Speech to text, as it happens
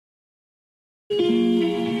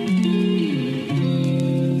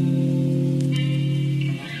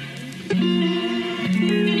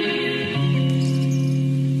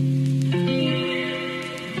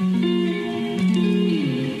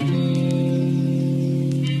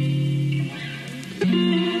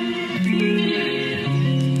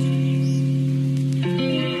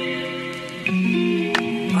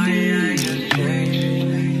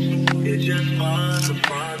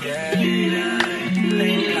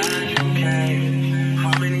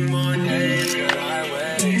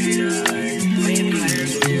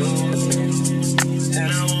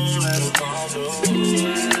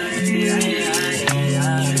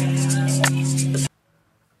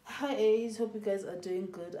Hope you guys are doing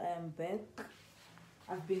good. I am back.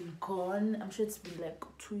 I've been gone. I'm sure it's been like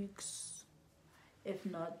 2 weeks, if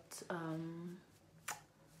not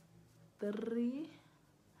 3.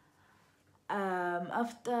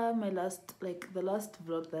 After my last, like the last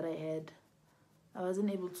vlog that I had, I wasn't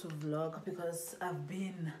able to vlog because I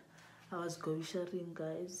was go sharing,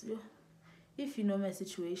 guys. If you know my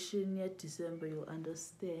situation yet December, you'll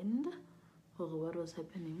understand what was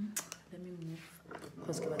happening. Let me move.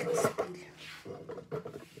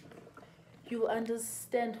 You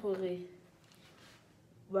understand what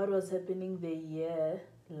was happening the year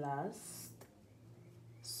last.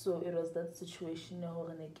 So it was that situation. I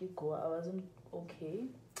wasn't okay,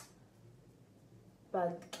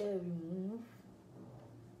 but we move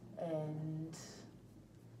and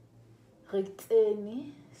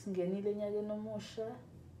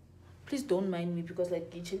please don't mind me because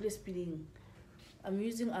like it's speeding. I'm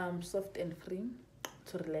using soft and free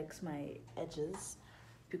to relax my edges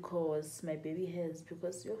because my baby hairs,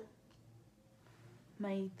 because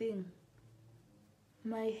my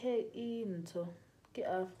hair into get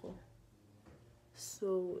afro,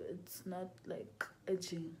 so it's not like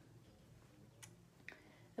edging.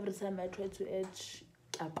 Every time I try to edge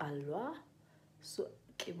apalwa, so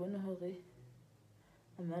I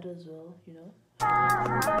might as well,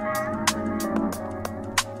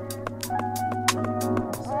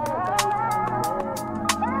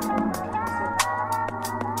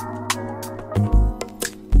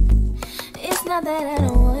 It's not that I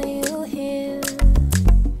don't want you here.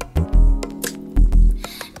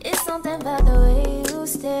 It's something about the way you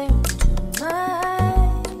stare into my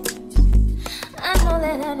eyes. I know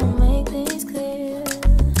that I don't make things clear.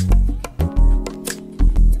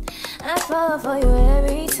 I fall for you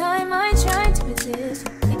every time I try to resist.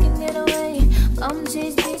 You can get away. I'm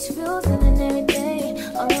chase beach views and every day.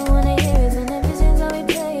 All I wanna hear is an visions that we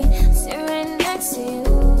play. Sit right next to you.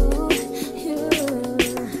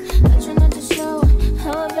 I try not to show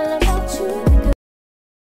how I feel about you.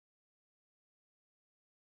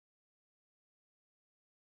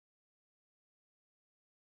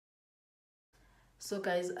 So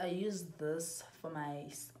guys, I use this for my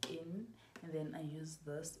skin and then I use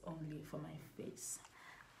this only for my face.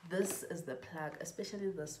 This is the plug, especially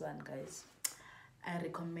this one, guys. I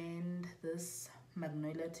recommend this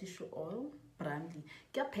Magnolia tissue oil brandly.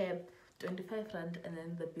 Get pep 25 rand, and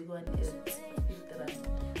then the big one is 50 rand.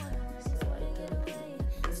 So I do recommend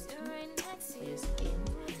this two for your skin,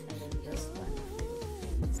 and then this one for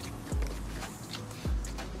your face.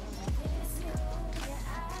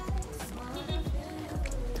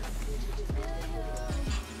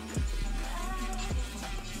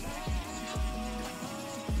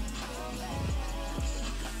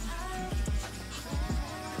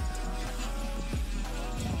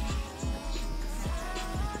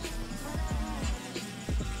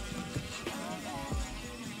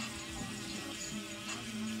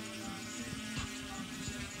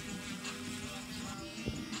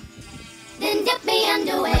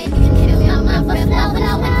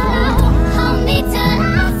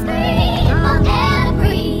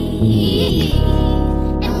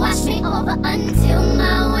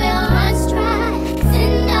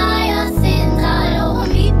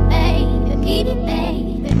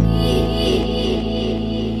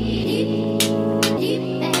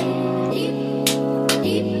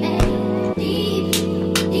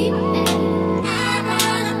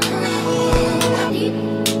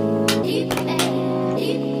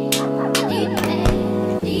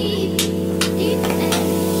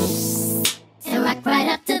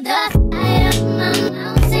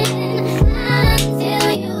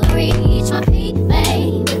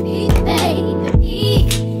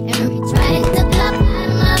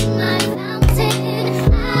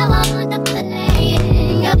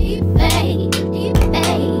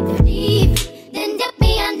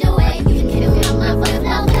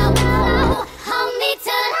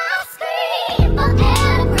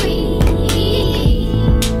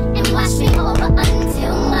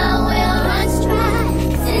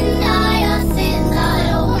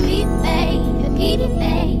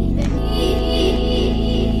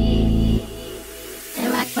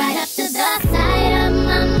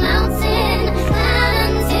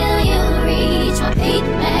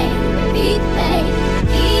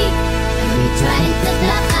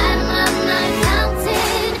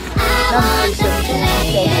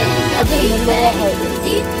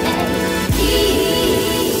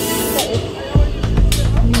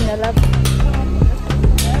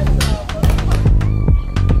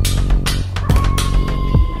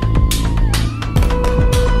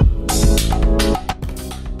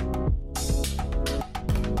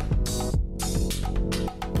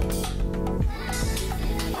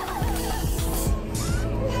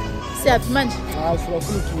 Siyaphi manje? Hayi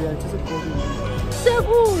siyafuna esikoleni.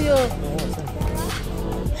 Sekuyo.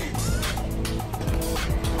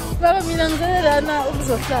 Baba mina ngizele lana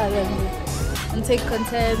ukuzohlala nje. And take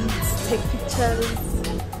content, take pictures,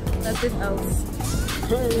 nothing else.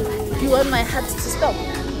 You want my heart to stop?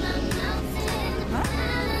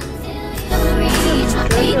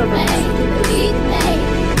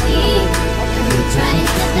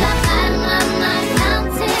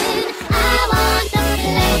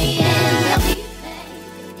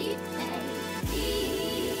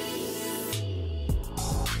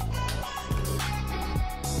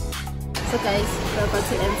 So guys, we're about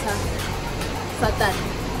to enter Satan,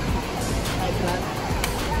 my plan.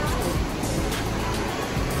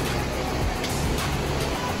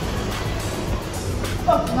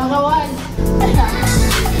 Oh, number one.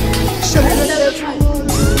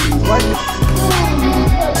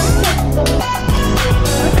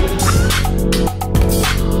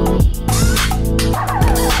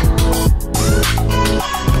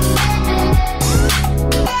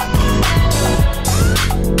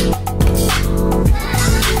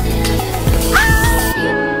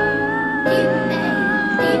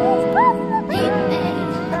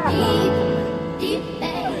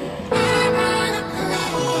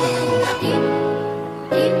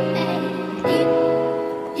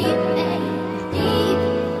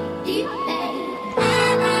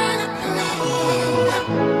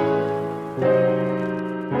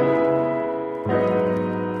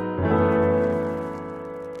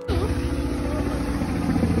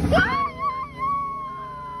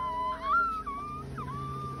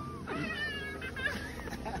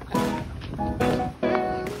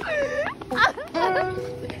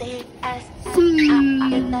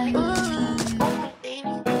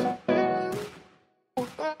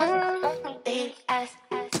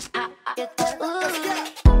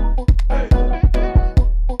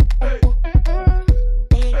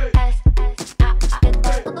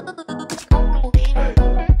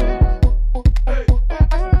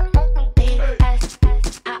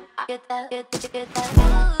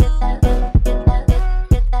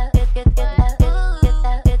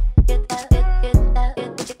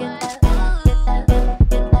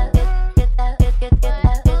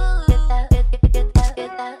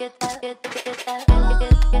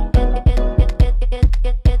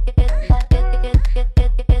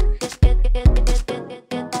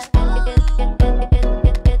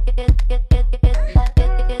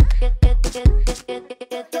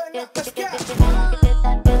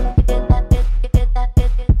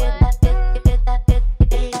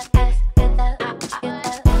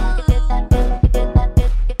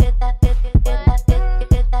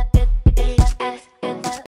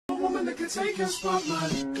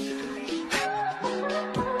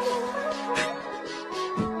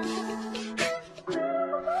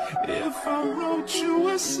 If I wrote you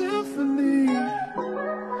a symphony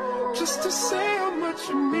just to say how much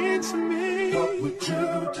you mean to me, what would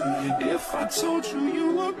you do? If I told you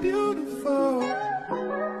you were beautiful,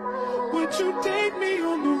 would you date me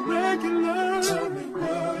on the regular? Tell me,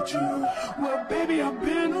 would you? Well, baby, I've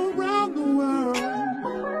been around the world,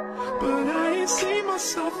 but I ain't seen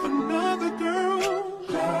myself another girl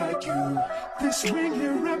like you. This ring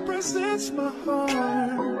here represents my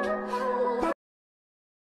heart.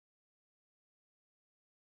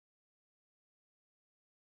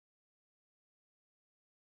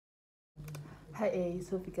 Hi,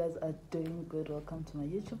 so if you guys are doing good, welcome to my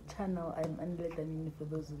YouTube channel. I'm Anile Danini, for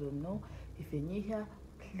those who don't know. If you're new here,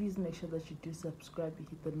 please make sure that you do subscribe, you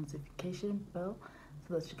hit the notification bell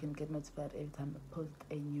so that you can get notified every time I post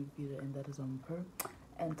a new video, and that is on per.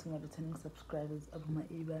 And to my returning subscribers, Abuma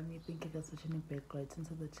Ibami, thank you guys for tuning back right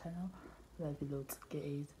into the channel. Love you loads,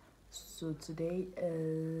 guys. So today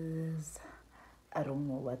is, I don't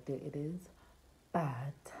know what day it is,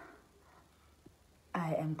 but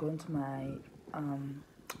I am going to my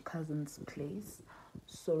cousin's place.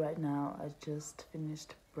 So right now I just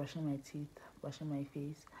finished brushing my teeth, washing my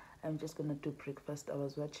face. I'm just gonna do breakfast. I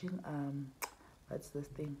was watching what's this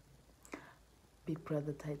thing, Big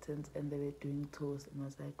Brother Titans, and they were doing toast, and I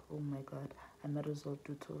was like, oh my god, I might as well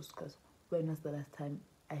do toast, because when was the last time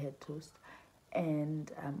I had toast?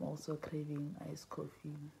 And I'm also craving iced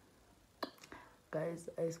coffee, guys.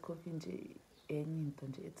 Iced coffee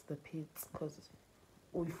it's the pits, because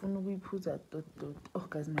oh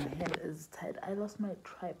guys, my hand is tight. I lost my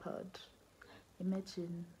tripod,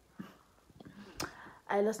 imagine.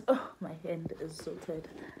 I lost. Oh, my hand is so tight.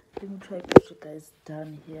 Let me try to put you guys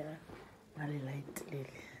down here. Very lightly.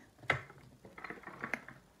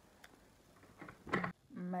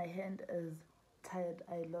 My hand is tired.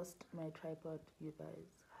 I lost my tripod, you guys.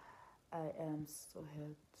 I am so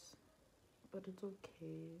hurt, but it's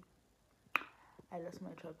okay. I lost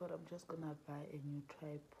my tripod. I'm just gonna buy a new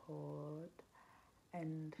tripod,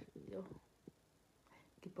 and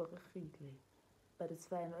but it's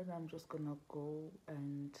fine. Right now I'm just gonna go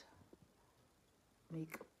and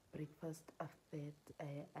make breakfast. After that,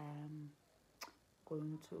 I am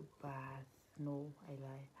going to bath. No, I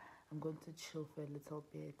lie. I'm going to chill for a little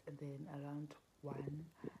bit, and then around 1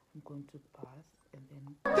 I'm going to bath, and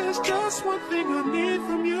then There's just one thing I need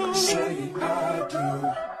from you. Say I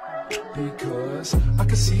do, because I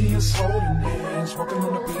can see us holding hands, walking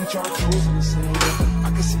on the beach, our toes in the sand. I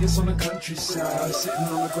can see us on the countryside, sitting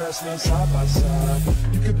on the grassland side by side.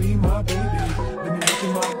 You could be my baby, let me make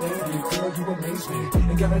you my lady. Girl, you amaze me,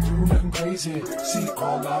 ain't gotta do nothing crazy. See,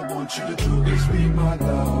 all I want you to do is be my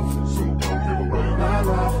love. So don't give away my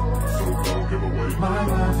love. So don't give away my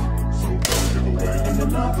love. So don't give away. And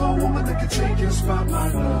another woman that can take your spot, my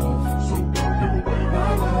love. So don't give away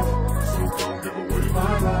my love. So don't give away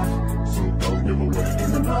my love. So don't give away.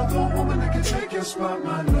 And another woman that can take your spot,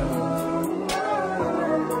 my love.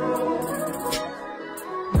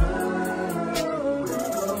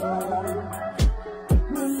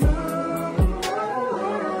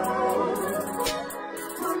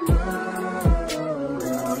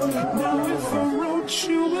 Now if I wrote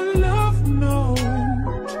you a love note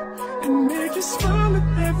and made you smile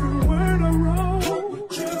at every word I wrote, what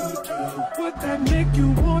would you do? Would that make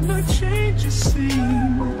you wanna change your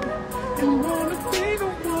scene and wanna be the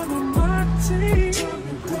one on my team?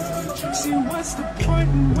 See, what's the point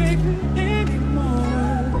in waiting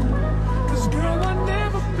anymore? Cause girl, I've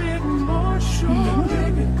never been more sure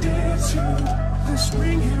that it is you. This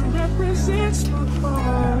ring here represents my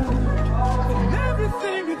heart and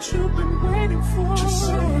everything that you've been waiting for. Just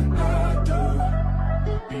say I do,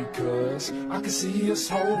 because I can see us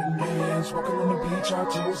holding hands, walking on the beach, our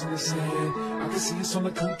toes in the sand. I can see us on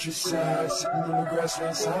the countryside, sitting on the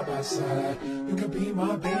grassland side by side. You can be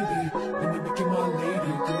my baby, when you make you my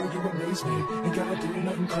lady. Girl, you amaze me, ain't gotta do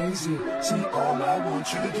nothing crazy. See, all I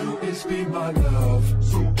want you to do is be my love.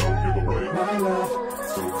 So don't give away my love.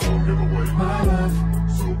 So don't give away my love.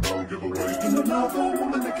 So don't give away. And another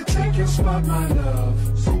woman that can take your spot, my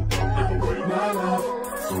love. So don't give away my love.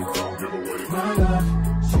 So don't give away my love.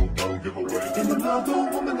 So don't give away. And another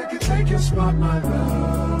woman that can take your spot, my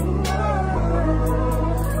love.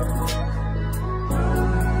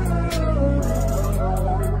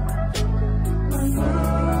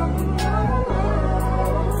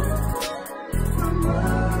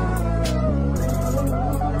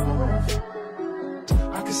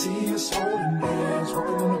 I can see us holding hands,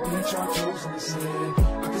 walking on the beach, our toes in the sand.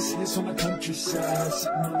 I can see us on the countryside,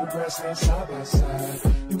 sitting on the grassland side by side.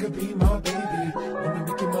 You can be my baby, when you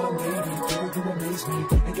make you my lady. Girl, you amaze me,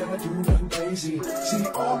 ain't gotta do nothing crazy. See,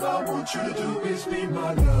 all I want you to do is be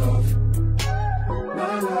my love.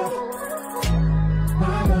 My love.